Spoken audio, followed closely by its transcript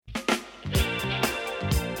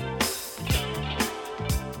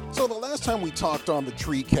the last time we talked on the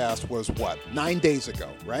TreeCast was, 9 days ago,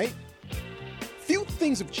 right? Few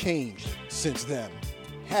things have changed since then,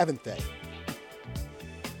 haven't they?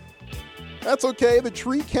 That's okay. The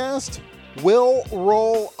TreeCast will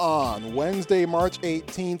roll on Wednesday, March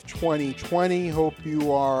 18th, 2020. Hope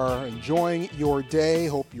you are enjoying your day.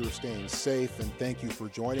 Hope you're staying safe, and thank you for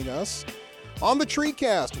joining us on the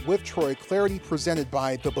TreeCast with Troy Clarity, presented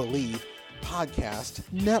by the Believe Podcast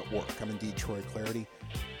Network. I'm indeed Troy Clarity.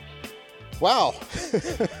 Wow.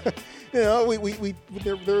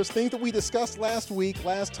 There's things that we discussed last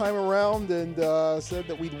time around, and said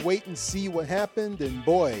that we'd wait and see what happened. And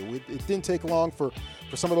boy, it didn't take long for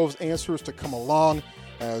some of those answers to come along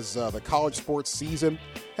as the college sports season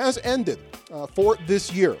has ended for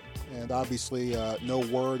this year. And obviously, no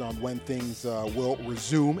word on when things will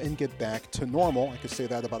resume and get back to normal. I could say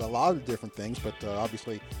that about a lot of different things, but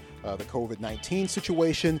obviously the COVID-19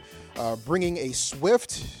 situation bringing a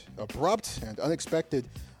swift, abrupt, and unexpected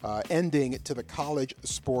ending to the college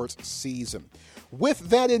sports season. With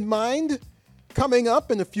that in mind, coming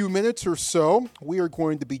up in a few minutes or so, we are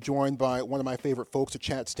going to be joined by one of my favorite folks to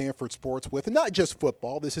chat Stanford sports with, and not just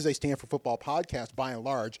football. This is a Stanford football podcast by and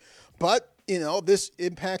large, but this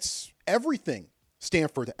impacts everything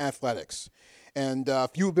Stanford athletics. And a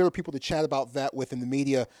few better people to chat about that with in the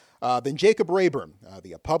media than Jacob Rayburn,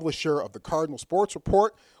 the publisher of the Cardinal Sports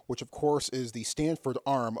Report, which, of course, is the Stanford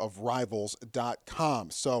arm of Rivals.com.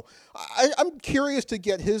 So I'm curious to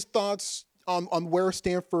get his thoughts on where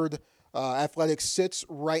Stanford athletics sits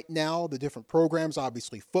right now, the different programs.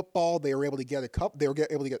 Obviously, football, they were able to get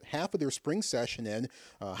half of their spring session in.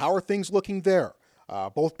 How are things looking there?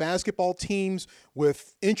 Both basketball teams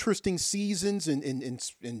with interesting seasons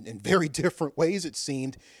in very different ways, it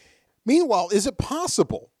seemed. Meanwhile, is it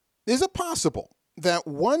possible that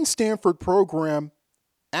one Stanford program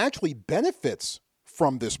actually benefits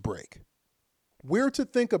from this break? We're to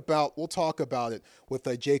think about. We'll talk about it with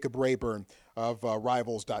Jacob Rayburn of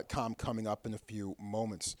Rivals.com coming up in a few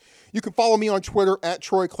moments. You can follow me on Twitter at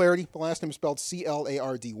Troy Clarity. The last name is spelled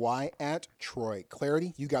Clardy, at Troy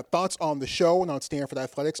Clarity. You got thoughts on the show and on Stanford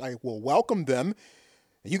athletics, I will welcome them.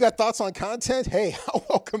 You got thoughts on content? Hey, I'll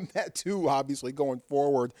welcome that too, obviously, going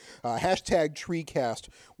forward. Hashtag TreeCast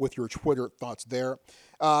with your Twitter thoughts there.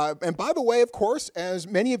 And by the way, of course, as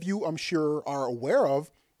many of you I'm sure are aware of,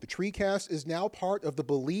 the TreeCast is now part of the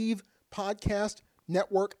Believe Podcast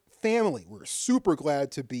Network family. We're super glad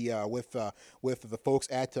to be with the folks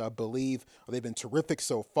at Believe. They've been terrific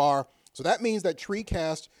so far. So that means that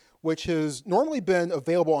TreeCast, which has normally been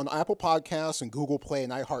available on Apple Podcasts and Google Play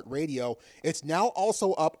and iHeartRadio, it's now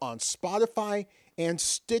also up on Spotify and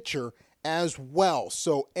Stitcher as well.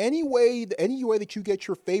 So any way that you get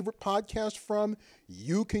your favorite podcast from,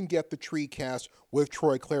 you can get the TreeCast with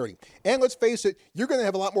Troy Clarity. And let's face it, you're going to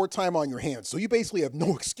have a lot more time on your hands, so you basically have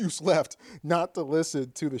no excuse left not to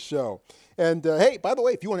listen to the show. And hey, by the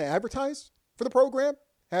way, if you want to advertise for the program,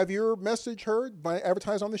 have your message heard,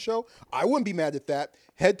 advertise on the show, I wouldn't be mad at that.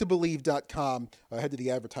 Head to Believe.com, head to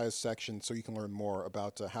the advertise section so you can learn more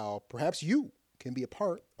about how perhaps you can be a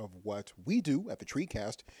part of what we do at the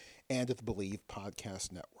TreeCast and at the Believe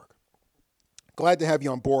Podcast Network. Glad to have you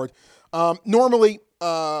on board. Normally,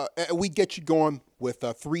 we get you going with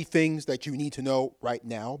 3 things that you need to know right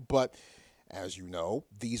now, but as you know,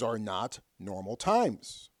 these are not normal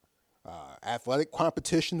times. Athletic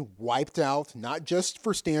competition wiped out, not just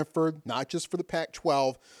for Stanford, not just for the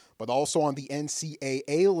Pac-12, but also on the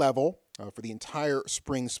NCAA level for the entire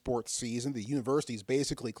spring sports season. The university's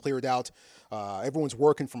basically cleared out. Everyone's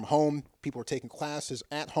working from home. People are taking classes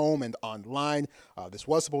at home and online. This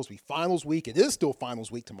was supposed to be finals week. It is still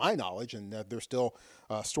finals week to my knowledge, and they're still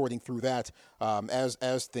sorting through that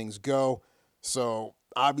as things go. So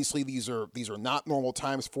obviously these are not normal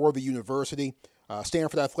times for the university.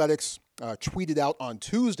 Stanford Athletics tweeted out on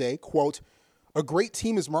Tuesday, quote, "A great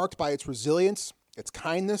team is marked by its resilience, its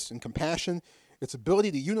kindness and compassion, its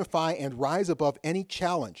ability to unify and rise above any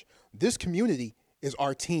challenge. This community is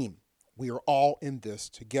our team. We are all in this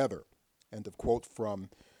together." End of quote from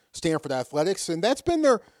Stanford Athletics. And that's been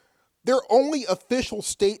their only official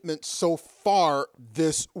statement so far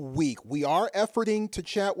this week. We are efforting to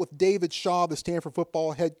chat with David Shaw, the Stanford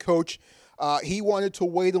football head coach. He wanted to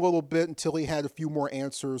wait a little bit until he had a few more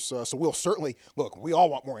answers. So we'll certainly, look, we all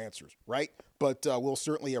want more answers, right? But we'll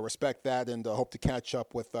certainly respect that and hope to catch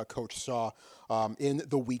up with Coach Shaw in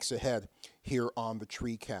the weeks ahead here on the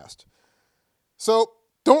TreeCast. So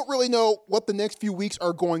don't really know what the next few weeks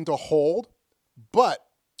are going to hold, but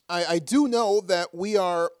I do know that we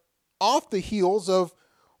are off the heels of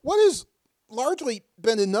what has largely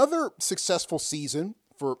been another successful season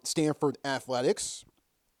for Stanford athletics.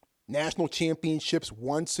 national championships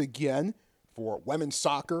once again for women's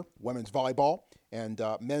soccer, women's volleyball, and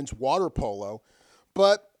men's water polo.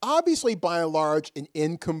 But obviously, by and large, an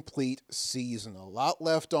incomplete season. A lot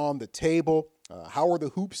left on the table. How are the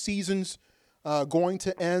hoop seasons going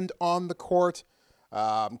to end on the court?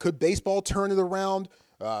 Could baseball turn it around?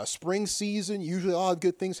 Spring season, usually a lot of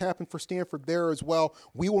good things happen for Stanford there as well.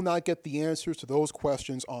 We will not get the answers to those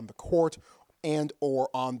questions on the court and or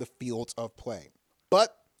on the fields of play.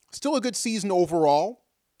 But still a good season overall.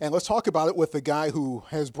 And let's talk about it with the guy who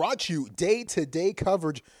has brought you day-to-day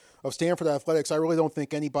coverage of Stanford athletics. I really don't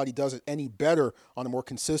think anybody does it any better on a more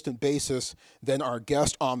consistent basis than our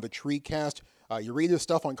guest on the TreeCast. You read his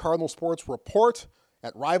stuff on Cardinal Sports Report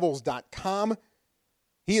at rivals.com.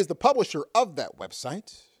 He is the publisher of that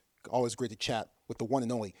website. Always great to chat with the one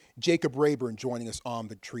and only Jacob Rayburn joining us on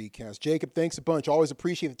the TreeCast. Jacob, thanks a bunch. Always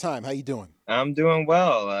appreciate the time. How you doing? I'm doing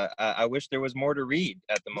well. I wish there was more to read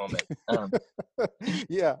at the moment.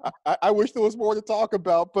 Yeah, I wish there was more to talk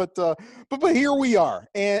about, but here we are,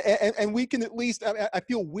 and we can at least. I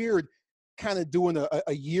feel weird, kind of doing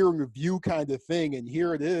a year in review kind of thing, and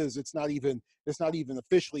here it is. It's not even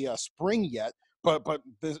officially a spring yet, but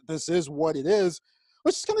this is what it is.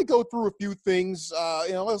 Let's just kind of go through a few things.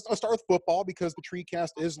 Let's start with football because the TreeCast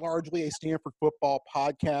is largely a Stanford football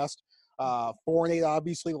podcast. 4-8,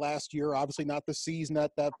 obviously, last year. Obviously, not the season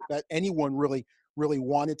that anyone really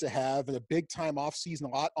wanted to have, and a big time off season. A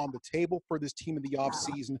lot on the table for this team in the off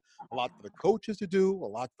season. A lot for the coaches to do. A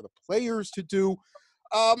lot for the players to do.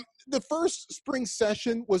 The first spring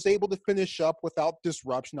session was able to finish up without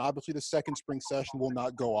disruption. Obviously, the second spring session will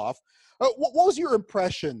not go off. What was your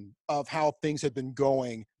impression of how things had been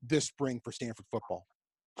going this spring for Stanford football?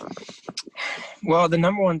 Well, the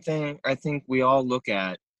number one thing I think we all look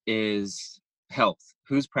at is health.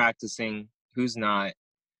 Who's practicing, who's not.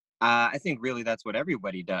 I think really that's what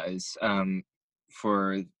everybody does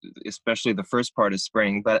for especially the first part of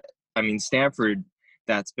spring. But, I mean, Stanford,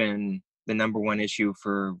 that's been the number one issue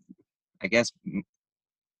for, I guess,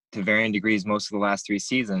 to varying degrees, most of the last 3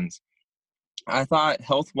 seasons. I thought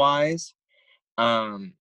health-wise,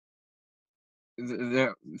 the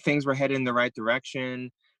things were headed in the right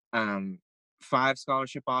direction. 5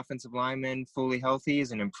 scholarship offensive linemen fully healthy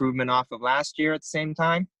is an improvement off of last year at the same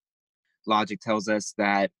time. Logic tells us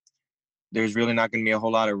that there's really not going to be a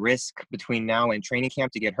whole lot of risk between now and training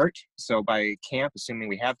camp to get hurt. So by camp, assuming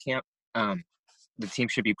we have camp, the team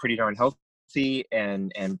should be pretty darn healthy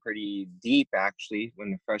and pretty deep, actually,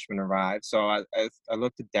 when the freshmen arrive. So I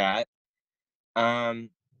looked at that.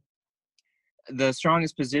 The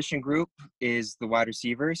strongest position group is the wide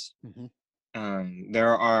receivers. Mm-hmm.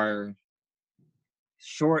 There are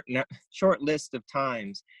short list of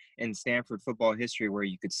times in Stanford football history where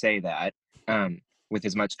you could say that with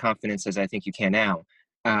as much confidence as I think you can now.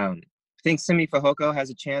 I think Simi Fehoko has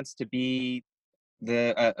a chance to be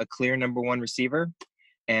a clear number one receiver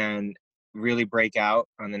and really break out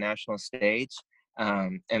on the national stage.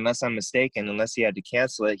 Unless I'm mistaken, unless he had to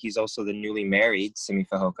cancel it, he's also the newly married Simi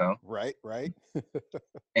Fehoko. Right.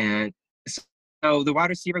 And so the wide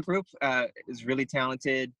receiver group is really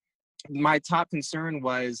talented. My top concern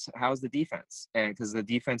was how's the defense, and because the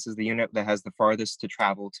defense is the unit that has the farthest to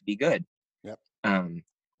travel to be good. Yep.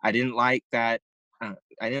 I didn't like that.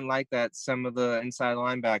 I didn't like that some of the inside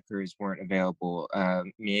linebackers weren't available.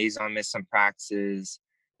 Miezon missed some practices.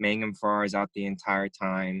 Mangum Farr is out the entire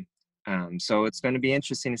time. So it's going to be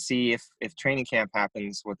interesting to see if training camp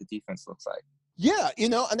happens, what the defense looks like. Yeah,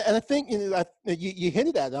 and I think you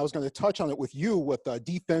hinted at it. I was going to touch on it with you with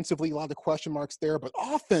defensively, a lot of question marks there, but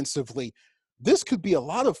offensively, this could be a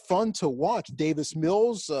lot of fun to watch. Davis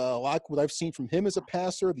Mills, like what I've seen from him as a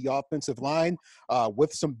passer, the offensive line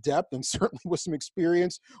with some depth and certainly with some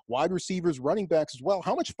experience, wide receivers, running backs as well.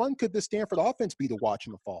 How much fun could this Stanford offense be to watch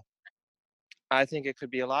in the fall? I think it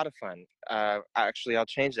could be a lot of fun. Actually, I'll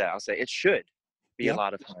change that. I'll say it should be a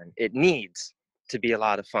lot of fun. It needs to be a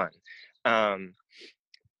lot of fun.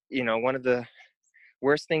 One of the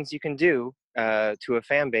worst things you can do to a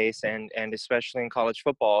fan base, and especially in college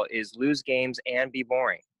football, is lose games and be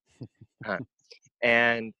boring.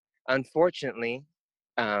 And unfortunately,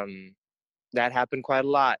 that happened quite a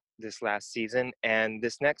lot this last season. And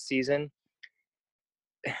this next season,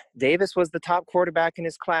 Davis was the top quarterback in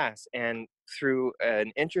his class. And through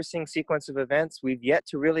an interesting sequence of events, we've yet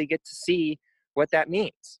to really get to see what that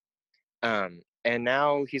means. And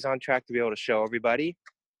now he's on track to be able to show everybody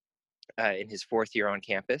in his 4th year on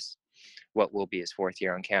campus, what will be his 4th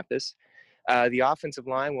year on campus. The offensive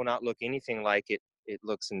line will not look anything like it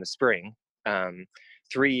looks in the spring.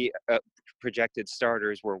 3 projected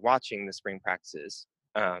starters were watching the spring practices.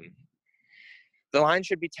 The line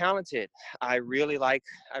should be talented. I really like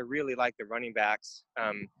the running backs,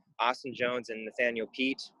 Austin Jones and Nathaniel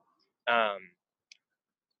Pete.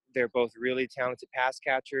 They're both really talented pass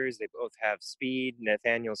catchers. They both have speed.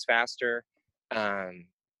 Nathaniel's faster.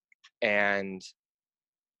 And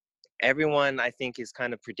everyone, I think, is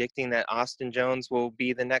kind of predicting that Austin Jones will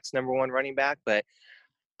be the next number one running back. But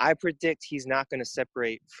I predict he's not going to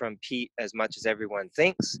separate from Pete as much as everyone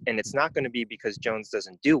thinks. And it's not going to be because Jones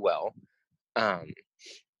doesn't do well.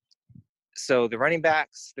 So the running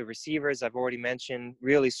backs, the receivers, I've already mentioned,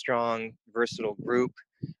 really strong, versatile group.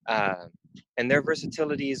 And their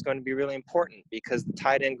versatility is going to be really important because the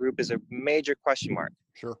tight end group is a major question mark.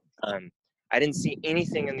 Sure. I didn't see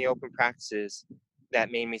anything in the open practices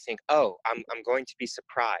that made me think, oh, I'm going to be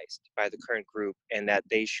surprised by the current group and that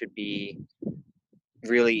they should be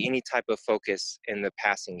really any type of focus in the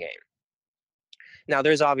passing game. Now,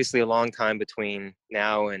 there's obviously a long time between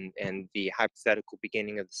now and the hypothetical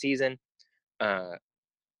beginning of the season.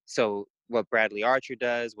 So what Bradley Archer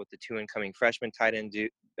does, what the two incoming freshman tight end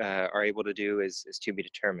are able to do is to be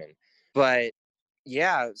determined. But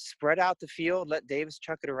yeah, spread out the field, let Davis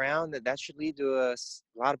chuck it around. That should lead to a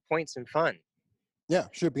lot of points and fun. Yeah,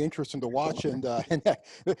 should be interesting to watch, and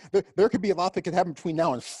there could be a lot that could happen between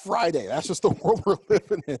now and Friday. That's just the world we're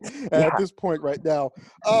living in at this point right now.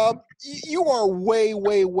 You are way,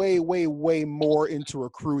 way, way, way, way more into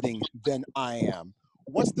recruiting than I am.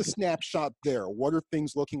 What's the snapshot there? What are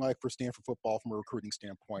things looking like for Stanford football from a recruiting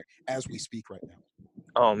standpoint as we speak right now?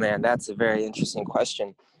 Oh man, that's a very interesting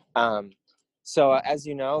question. So as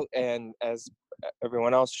you know, and as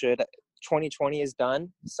everyone else should, 2020 is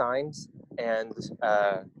done, signed, and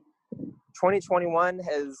 2021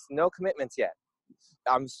 has no commitments yet.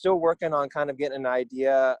 I'm still working on kind of getting an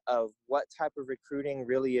idea of what type of recruiting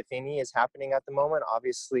really, if any, is happening at the moment.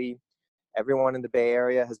 Obviously, everyone in the Bay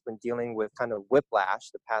Area has been dealing with kind of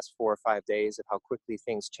whiplash the past 4 or 5 days of how quickly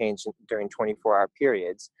things change during 24-hour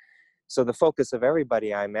periods. So the focus of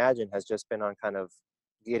everybody, I imagine, has just been on kind of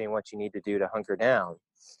getting what you need to do to hunker down.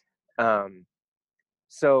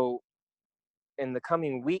 So in the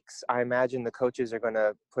coming weeks, I imagine the coaches are going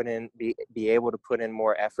to be able to put in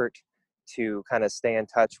more effort to kind of stay in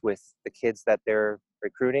touch with the kids that they're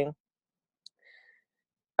recruiting.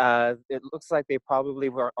 It looks like they probably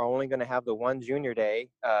are only going to have the one junior day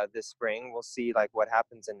this spring. We'll see like what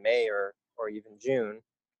happens in May or even June,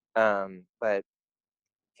 but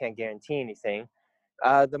can't guarantee anything.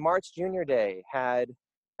 The March Junior Day had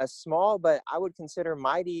a small but I would consider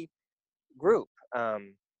mighty group,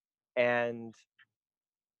 and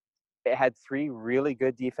it had 3 really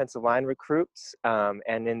good defensive line recruits,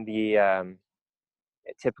 and in the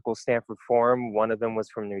typical Stanford form, one of them was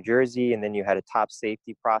from New Jersey, and then you had a top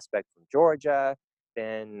safety prospect from Georgia.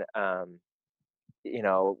 Then,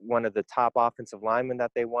 one of the top offensive linemen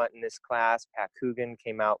that they want in this class, Pat Coogan,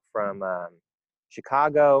 came out from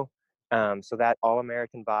Chicago. So that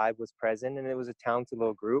All-American vibe was present, and it was a talented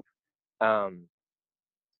little group. The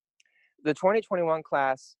 2021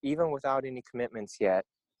 class, even without any commitments yet,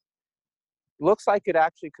 looks like it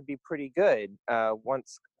actually could be pretty good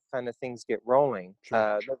once kind of things get rolling.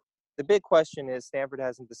 Sure. The big question is Stanford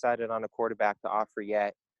hasn't decided on a quarterback to offer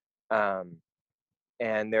yet. And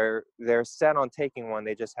they're set on taking one.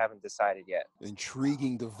 They just haven't decided yet.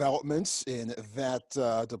 Intriguing developments in that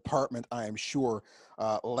department, I am sure,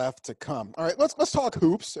 left to come. All right, let's talk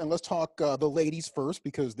hoops, and let's talk the ladies first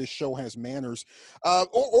because this show has manners.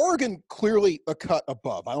 Oregon clearly a cut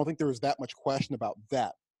above. I don't think there was that much question about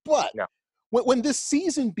that. But No. when this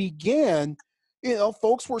season began,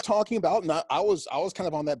 folks were talking about, and I was kind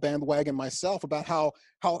of on that bandwagon myself about how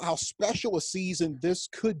special a season this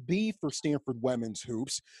could be for Stanford women's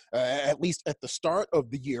hoops, at least at the start of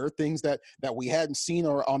the year, things that we hadn't seen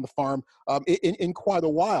on the farm in quite a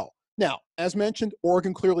while. Now, as mentioned,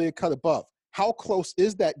 Oregon clearly a cut above. How close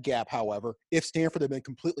is that gap, however, if Stanford had been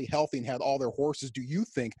completely healthy and had all their horses, do you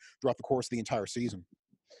think, throughout the course of the entire season?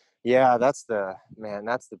 Yeah, that's the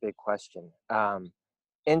big question.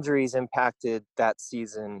 Injuries impacted that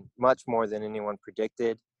season much more than anyone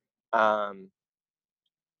predicted. When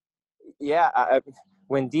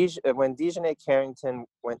Dejanay Carrington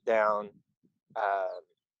went down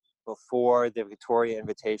before the Victoria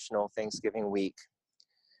Invitational Thanksgiving week,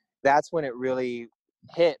 that's when it really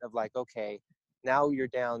hit of like, okay, now you're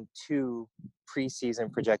down 2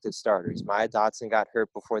 preseason projected starters. Maya Dotson got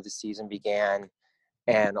hurt before the season began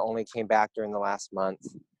and only came back during the last month.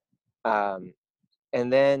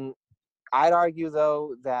 And then I'd argue,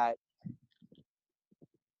 though, that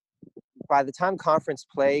by the time conference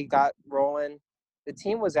play got rolling, the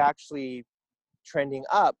team was actually trending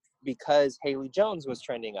up because Haley Jones was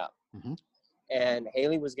trending up. Mm-hmm. And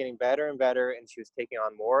Haley was getting better and better, and she was taking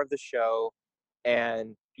on more of the show.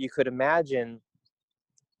 And you could imagine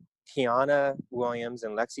Kiana Williams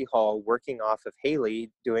and Lexi Hall working off of Haley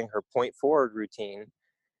doing her point forward routine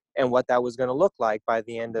and what that was going to look like by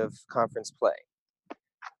the end of conference play.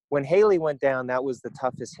 When Haley went down, that was the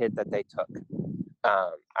toughest hit that they took.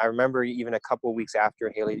 I remember even a couple of weeks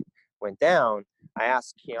after Haley went down, I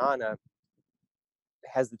asked Kiana,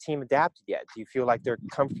 has the team adapted yet? Do you feel like they're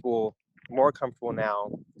more comfortable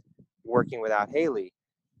now working without Haley?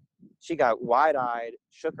 She got wide-eyed,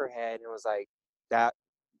 shook her head, and was like, that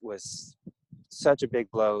was such a big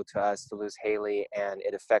blow to us to lose Haley, and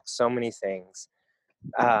it affects so many things.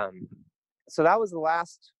 So that was the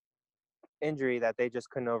last injury that they just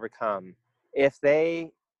couldn't overcome. If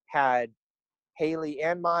they had Haley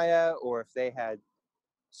and Maya, or if they had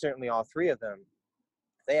certainly all three of them,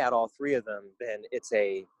 if they had all three of them, then it's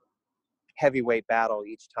a heavyweight battle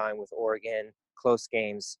each time with Oregon, close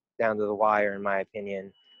games down to the wire, in my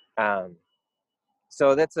opinion.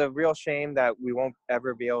 So that's a real shame that we won't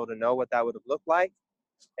ever be able to know what that would have looked like.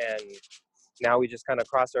 And now we just kind of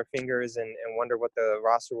cross our fingers and wonder what the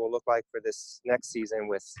roster will look like for this next season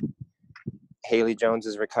with Haley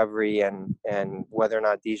Jones's recovery and whether or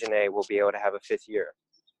not Dejanay will be able to have a fifth year.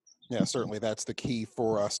 Yeah, certainly that's the key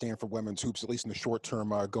for Stanford women's hoops, at least in the short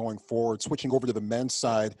term going forward. Switching over to the men's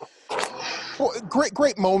side, well,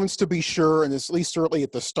 great moments to be sure, and at least certainly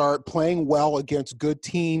at the start, playing well against good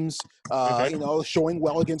teams. Showing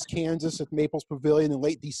well against Kansas at Maples Pavilion in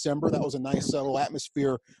late December. That was a nice little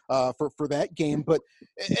atmosphere for that game.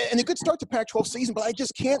 And a good start to Pac-12 season. But I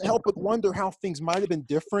just can't help but wonder how things might have been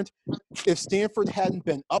different if Stanford hadn't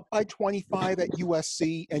been up by 25 at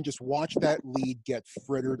USC and just watched that lead get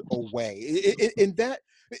frittered away.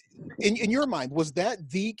 In your mind, was that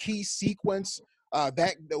the key sequence? Was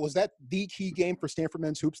that the key game for Stanford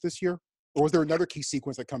men's hoops this year, or was there another key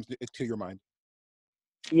sequence that comes to your mind?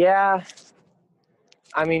 Yeah,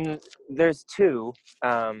 I mean, there's two.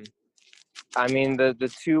 The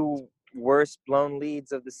two worst blown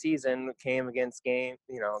leads of the season came against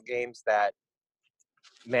games that,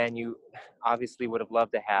 man, you obviously would have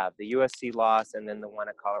loved to have. The USC loss and then the one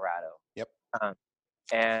at Colorado. Yep.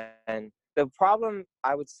 And the problem,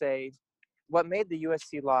 I would say, what made the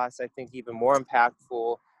USC loss, I think, even more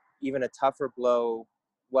impactful, even a tougher blow,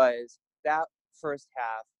 was that first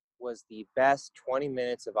half was the best 20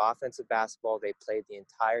 minutes of offensive basketball they played the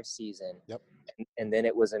entire season. Yep. And then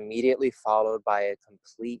it was immediately followed by a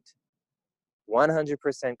complete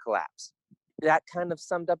 100% collapse. That kind of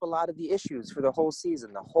summed up a lot of the issues for the whole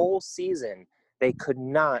season. The whole season, they could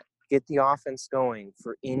not get the offense going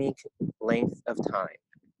for any length of time.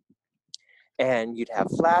 And you'd have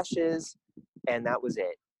flashes, and that was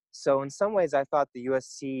it. So in some ways, I thought the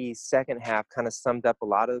USC second half kind of summed up a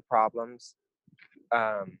lot of the problems.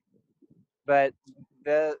 But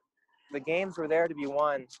the games were there to be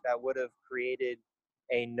won that would have created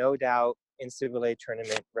a no-doubt NCAA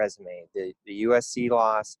tournament resume. The USC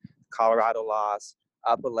loss, Colorado loss,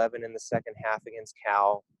 up 11 in the second half against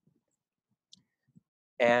Cal.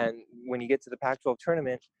 And when you get to the Pac-12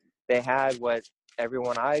 tournament, they had what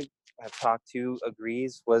everyone I have talked to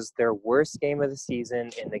agrees was their worst game of the season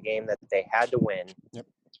in the game that they had to win. Yep.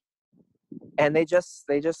 And they just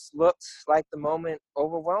looked like the moment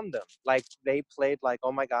overwhelmed them. Like they played like,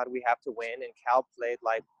 oh my God, we have to win. And Cal played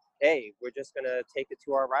like, hey, we're just going to take it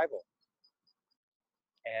to our rival.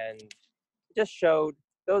 And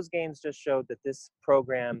those games just showed that this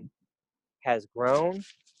program has grown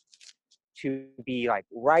to be like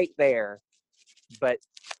right there, but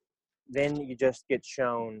then you just get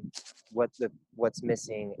shown what's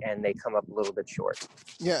missing, and they come up a little bit short.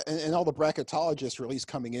 Yeah, and all the bracketologists are at least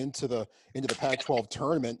coming into the Pac-12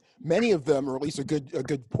 tournament. Many of them, or at least a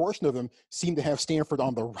good portion of them, seem to have Stanford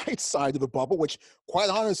on the right side of the bubble, which quite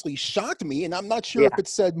honestly shocked me. And I'm not sure if it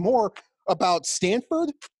said more about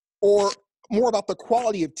Stanford or more about the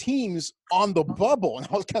quality of teams on the bubble. And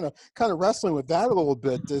I was kind of wrestling with that a little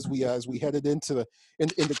bit as we headed into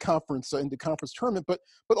conference tournament. But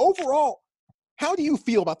overall, how do you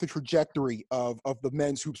feel about the trajectory of the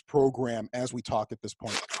men's hoops program as we talk at this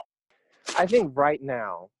point? I think right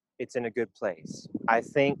now it's in a good place. I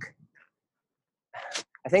think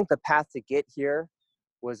the path to get here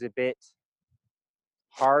was a bit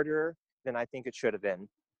harder than I think it should have been.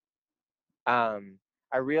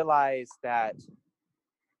 I realize that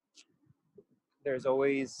there's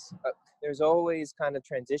always kind of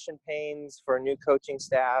transition pains for a new coaching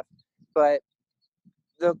staff, but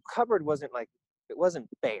the cupboard wasn't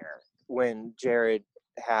bare when Jared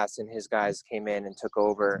Haas and his guys came in and took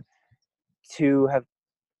over. To have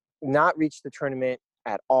not reached the tournament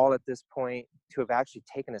at all at this point, to have actually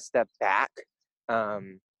taken a step back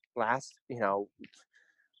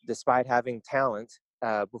despite having talent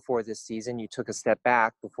before this season, you took a step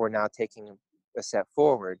back before now taking a step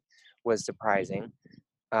forward, was surprising.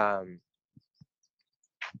 But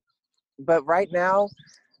right now,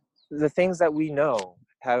 the things that we know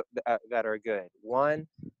that are good. One,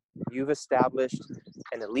 you've established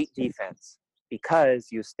an elite defense because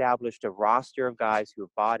you established a roster of guys who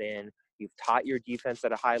have bought in. You've taught your defense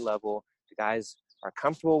at a high level. The guys are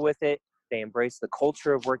comfortable with it. They embrace the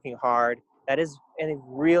culture of working hard. That is a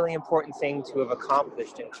really important thing to have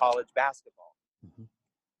accomplished in college basketball. Mm-hmm.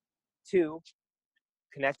 Two,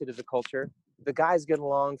 connected to the culture, the guys get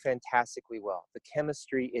along fantastically well. The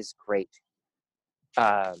chemistry is great.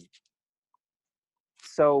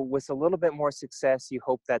 So with a little bit more success, you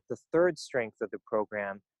hope that the third strength of the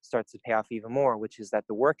program starts to pay off even more, which is that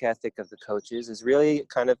the work ethic of the coaches is really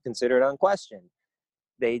kind of considered unquestioned.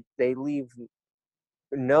 They leave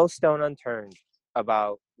no stone unturned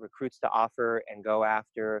about recruits to offer and go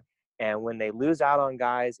after. And when they lose out on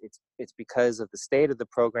guys, it's because of the state of the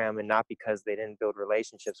program and not because they didn't build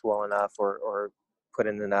relationships well enough or put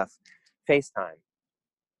in enough face time.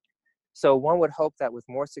 So one would hope that with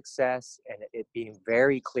more success and it being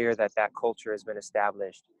very clear that that culture has been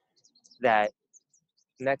established, that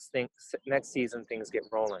next season things get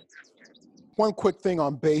rolling. One quick thing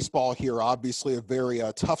on baseball here. Obviously, a very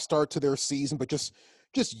tough start to their season, but just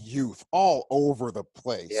youth all over the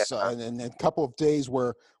place. Yeah. And a couple of days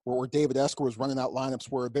where David Esker was running out lineups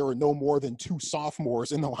where there were no more than 2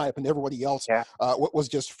 sophomores in the lineup and everybody else was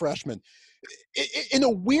just freshmen. In a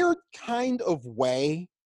weird kind of way,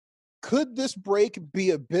 could this break be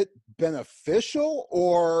a bit beneficial,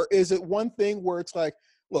 or is it one thing where it's like,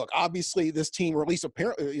 look, obviously this team, or at least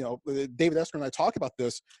apparently, David Esker and I talk about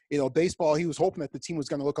this, baseball, he was hoping that the team was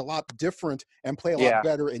going to look a lot different and play a lot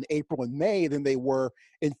better in April and May than they were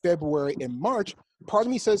in February and March. Part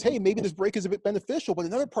of me says, hey, maybe this break is a bit beneficial, but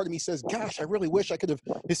another part of me says, gosh, I really wish I could have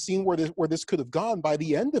seen where this could have gone by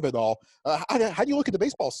the end of it all. How do you look at the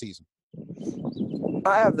baseball season?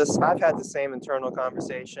 I've had the same internal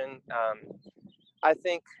conversation. I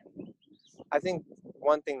think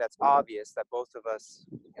one thing that's obvious that both of us,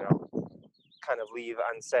 kind of leave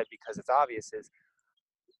unsaid because it's obvious is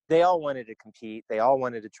they all wanted to compete. They all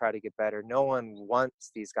wanted to try to get better. No one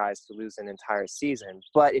wants these guys to lose an entire season.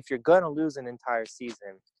 But if you're going to lose an entire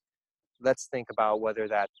season, let's think about whether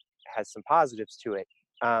that has some positives to it.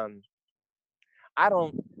 I'm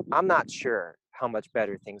not sure how much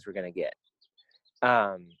better things were going to get.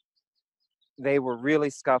 They were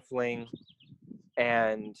really scuffling,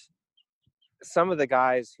 and some of the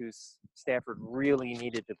guys who Stanford really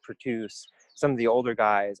needed to produce, some of the older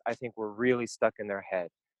guys, I think were really stuck in their head.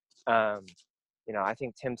 I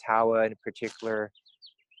think Tim Tawa in particular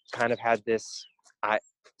kind of had this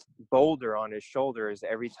boulder on his shoulders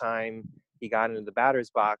every time he got into the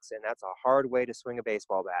batter's box, and that's a hard way to swing a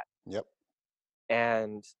baseball bat. Yep.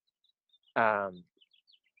 And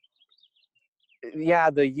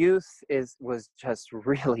the youth was just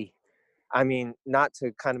really, not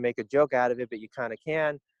to kind of make a joke out of it, but you kind of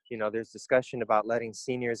can. There's discussion about letting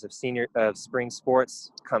seniors of spring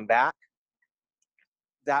sports come back.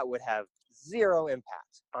 That would have zero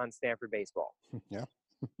impact on Stanford baseball. Yeah.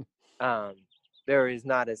 There is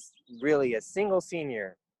not really a single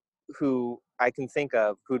senior who I can think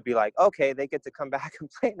of who'd be like, okay, they get to come back and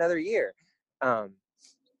play another year.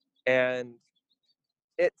 And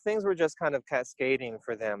things were just kind of cascading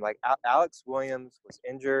for them. Like Alex Williams was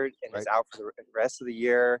injured and is out for the rest of the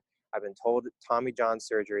year. I've been told Tommy John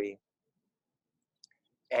surgery.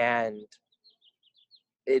 And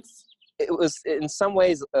it was in some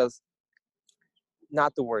ways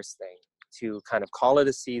not the worst thing to kind of call it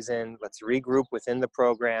a season. Let's regroup within the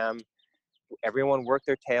program. Everyone work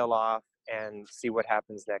their tail off and see what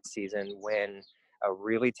happens next season when a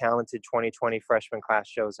really talented 2020 freshman class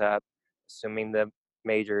shows up, assuming the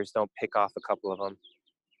majors don't pick off a couple of them.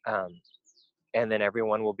 And then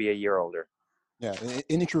everyone will be a year older. Yeah,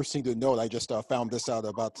 interesting to note. I just found this out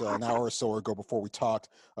about an hour or so ago before we talked.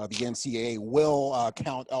 The NCAA will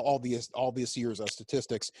count all this year's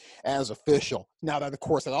statistics as official. Now, that of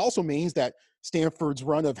course, that also means that Stanford's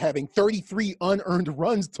run of having 33 unearned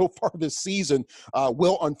runs so far this season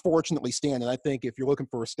will unfortunately stand. And I think if you're looking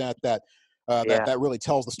for a stat that really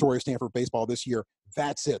tells the story of Stanford baseball this year,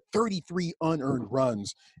 that's it. 33 unearned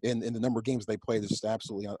runs in the number of games they played is just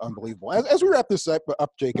absolutely unbelievable. As we wrap this up,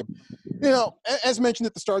 Jacob, as mentioned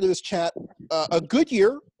at the start of this chat, a good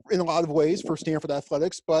year in a lot of ways for Stanford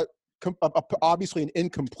athletics, but obviously an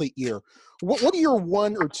incomplete year. What are your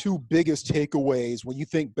one or two biggest takeaways when you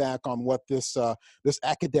think back on what this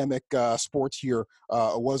academic sports year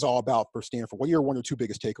was all about for Stanford? What are your one or two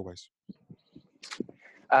biggest takeaways?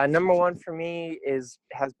 Number one for me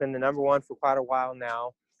has been the number one for quite a while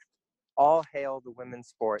now. All hail the women's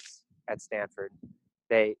sports at Stanford.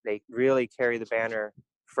 They really carry the banner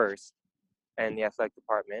first in the athletic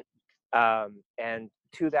department. And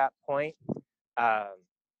to that point,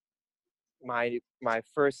 my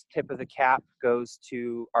first tip of the cap goes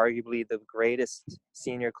to arguably the greatest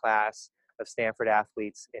senior class of Stanford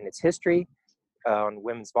athletes in its history on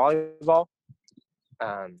women's volleyball.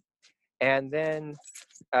 And then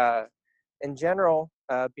in general,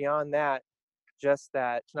 beyond that, just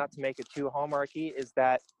that, not to make it too hallmarky, is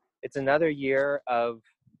that it's another year of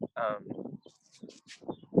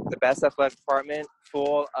the best athletic department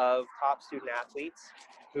full of top student athletes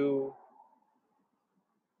who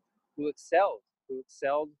excelled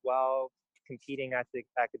while competing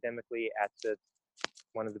academically at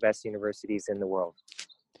one of the best universities in the world.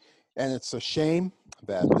 And it's a shame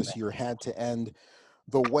that this year had to end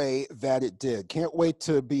the way that it did. Can't wait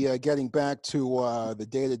to be getting back to the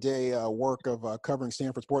day-to-day work of covering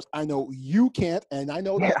Stanford sports. I know you can't, and I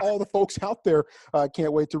know that all the folks out there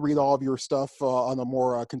can't wait to read all of your stuff on a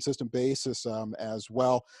more consistent basis as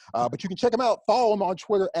well. But you can check him out. Follow him on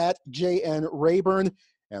Twitter at JN Rayburn.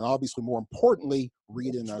 And obviously, more importantly,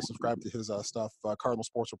 read and subscribe to his stuff, Cardinal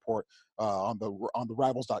Sports Report, on the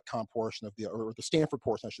Rivals.com portion of or the Stanford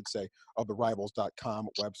portion, I should say, of the Rivals.com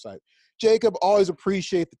website. Jacob, always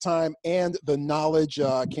appreciate the time and the knowledge.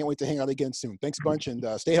 Can't wait to hang out again soon. Thanks a bunch, and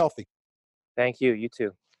stay healthy. Thank you. You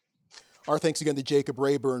too. Our thanks again to Jacob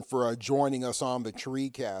Rayburn for joining us on the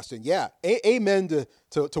TreeCast. And yeah, amen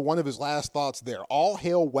to one of his last thoughts there. All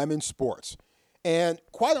hail women's sports. And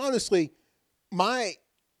quite honestly, my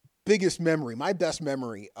best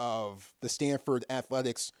memory of the Stanford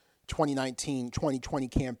Athletics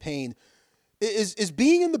 2019-2020 campaign is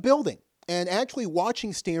being in the building and actually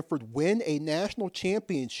watching Stanford win a national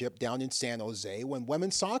championship down in San Jose when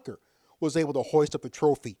women's soccer was able to hoist up the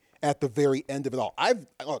trophy at the very end of it all.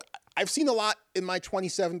 I've seen a lot in my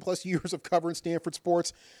 27 plus years of covering Stanford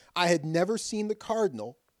sports. I had never seen the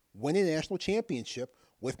Cardinal win a national championship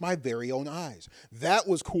with my very own eyes. That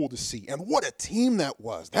was cool to see. And what a team that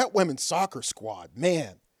was. That women's soccer squad,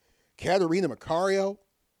 man. Katerina Macario,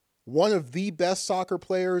 one of the best soccer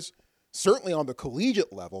players, certainly on the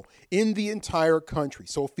collegiate level, in the entire country.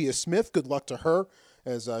 Sophia Smith, good luck to her,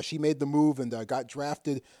 as she made the move and got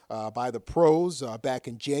drafted by the pros back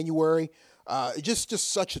in January. Just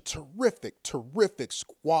such a terrific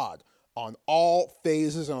squad on all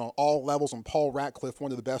phases and on all levels, and Paul Ratcliffe,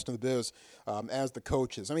 one of the best in the biz, as the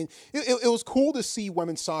coaches. I mean, it was cool to see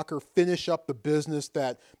women's soccer finish up the business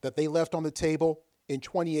that they left on the table in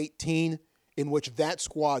 2018, in which that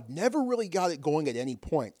squad never really got it going at any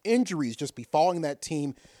point. Injuries just befalling that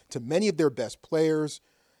team to many of their best players,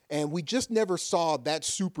 and we just never saw that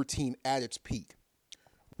super team at its peak.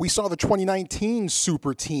 We saw the 2019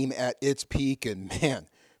 super team at its peak, and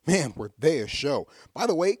man, were they a show. By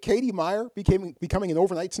the way, Katie Meyer becoming an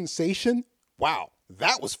overnight sensation. Wow,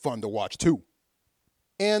 that was fun to watch too.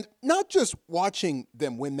 And not just watching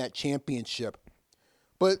them win that championship,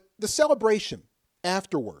 but the celebration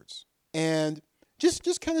afterwards. And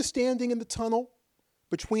just kind of standing in the tunnel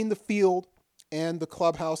between the field and the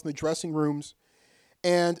clubhouse and the dressing rooms.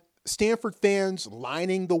 And Stanford fans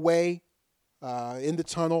lining the way in the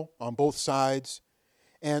tunnel on both sides.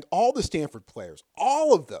 And all the Stanford players,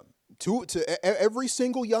 all of them, to every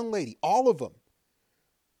single young lady, all of them,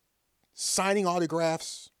 signing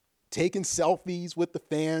autographs, taking selfies with the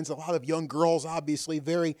fans. A lot of young girls, obviously,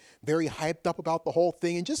 very, very hyped up about the whole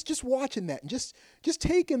thing. And just watching that and just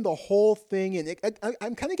taking the whole thing. And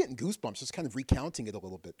I'm kind of getting goosebumps just kind of recounting it a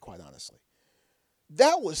little bit, quite honestly.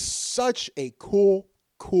 That was such a cool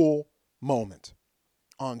moment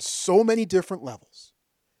on so many different levels.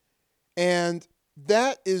 And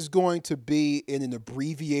that is going to be in an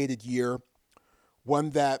abbreviated year,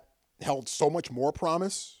 one that held so much more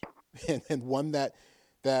promise and one that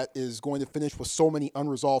is going to finish with so many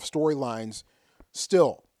unresolved storylines.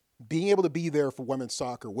 Still, being able to be there for women's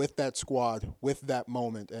soccer with that squad, with that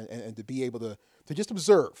moment, and to be able to just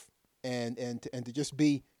observe and to just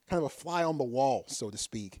be kind of a fly on the wall, so to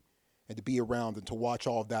speak, and to be around and to watch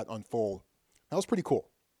all of that unfold. That was pretty cool.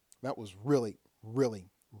 That was really,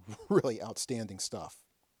 really, really outstanding stuff.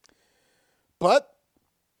 But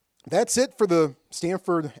that's it for the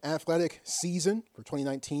Stanford athletic season for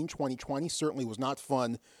 2019-2020. Certainly was not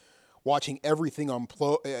fun watching everything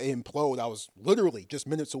implode. I was literally just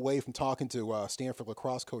minutes away from talking to Stanford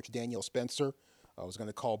lacrosse coach Danielle Spencer. I was going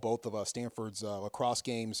to call both of Stanford's lacrosse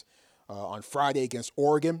games on Friday against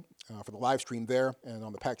Oregon for the live stream there, and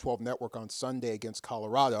on the Pac-12 network on Sunday against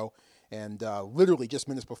Colorado. And literally just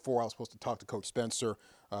minutes before I was supposed to talk to Coach Spencer,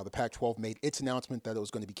 the Pac-12 made its announcement that it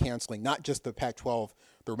was going to be canceling not just the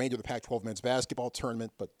remainder of the Pac-12 men's basketball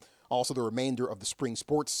tournament, but also the remainder of the spring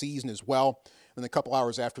sports season as well. And a couple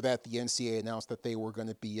hours after that, the NCAA announced that they were going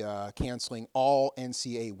to be canceling all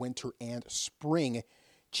NCAA winter and spring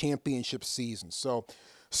championship seasons. So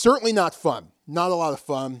certainly not fun. Not a lot of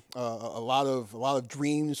fun. A lot of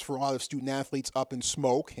dreams for a lot of student athletes up in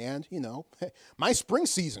smoke, and my spring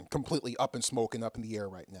season completely up in smoke and up in the air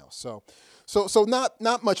right now. So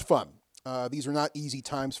not much fun. These are not easy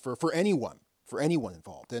times for anyone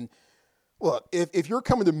involved. And look, if you're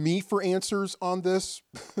coming to me for answers on this,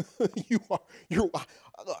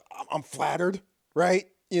 I'm flattered, right?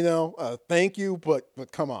 Thank you, but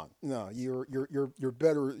come on, no, you're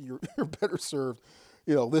better served,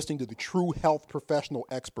 listening to the true health professional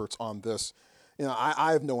experts on this.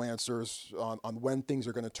 I have no answers on when things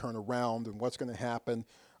are going to turn around and what's going to happen.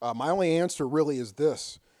 My only answer really is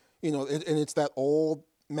this, and it's that old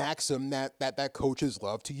maxim that coaches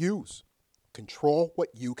love to use: control what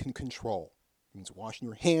you can control. It means washing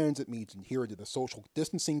your hands. It means adhering to the social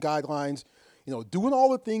distancing guidelines. Doing all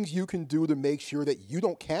the things you can do to make sure that you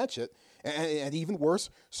don't catch it, and even worse,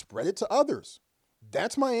 spread it to others.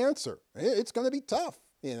 That's my answer. It's going to be tough.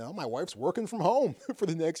 My wife's working from home for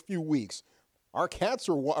the next few weeks. Our cats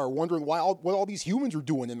are wondering what all these humans are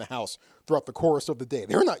doing in the house throughout the course of the day.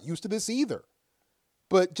 They're not used to this either.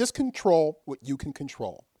 But just control what you can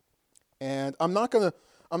control. And I'm not gonna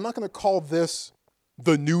call this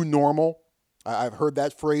the new normal. I've heard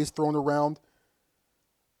that phrase thrown around,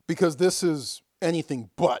 because this is anything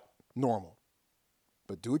but normal.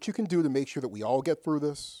 But do what you can do to make sure that we all get through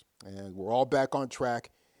this and we're all back on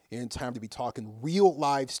track in time to be talking real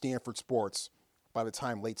live Stanford sports by the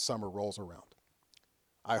time late summer rolls around.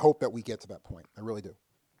 I hope that we get to that point. I really do.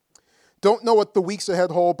 Don't know what the weeks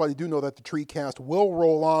ahead hold, but I do know that the TreeCast will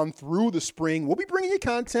roll on through the spring. We'll be bringing you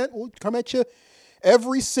content. We'll come at you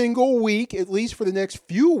every single week, at least for the next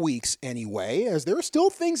few weeks anyway, as there are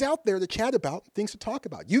still things out there to chat about, things to talk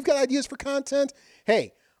about. You've got ideas for content?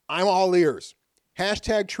 Hey, I'm all ears.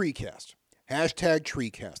 #TreeCast.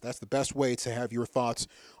 #TreeCast. That's the best way to have your thoughts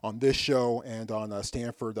on this show and on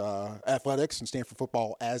Stanford athletics and Stanford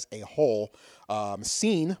football as a whole,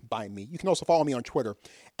 seen by me. You can also follow me on Twitter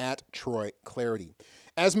 @TroyClarity.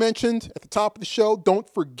 As mentioned at the top of the show,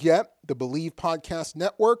 don't forget the Believe Podcast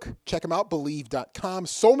Network. Check them out, Believe.com.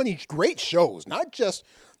 So many great shows, not just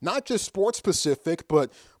sports specific,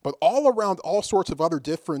 but all around all sorts of other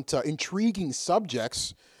different intriguing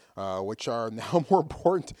subjects, which are now more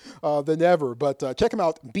important than ever. But check them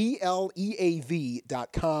out, BLEAV.com,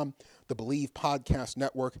 the Believe Podcast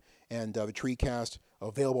Network, and the TreeCast,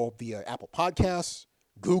 available via Apple Podcasts,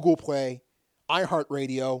 Google Play,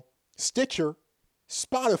 iHeartRadio, Stitcher,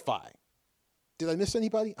 Spotify. Did I miss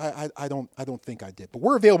anybody? I don't think I did. But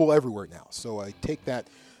we're available everywhere now, so take that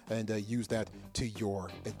and use that to your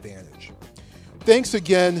advantage. Thanks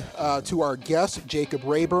again to our guest, Jacob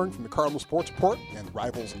Rayburn from the Cardinal Sports Report and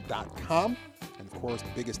Rivals.com. And of course, the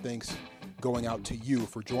biggest thanks going out to you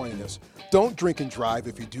for joining us. Don't drink and drive.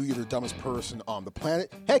 If you do, you're the dumbest person on the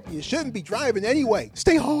planet. Heck, you shouldn't be driving anyway.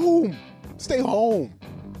 Stay home. Stay home.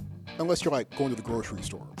 Unless you're like going to the grocery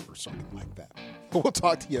store or something like that. We'll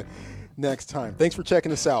talk to you next time. Thanks for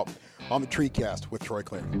checking us out on the TreeCast with Troy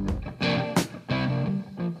Clarity.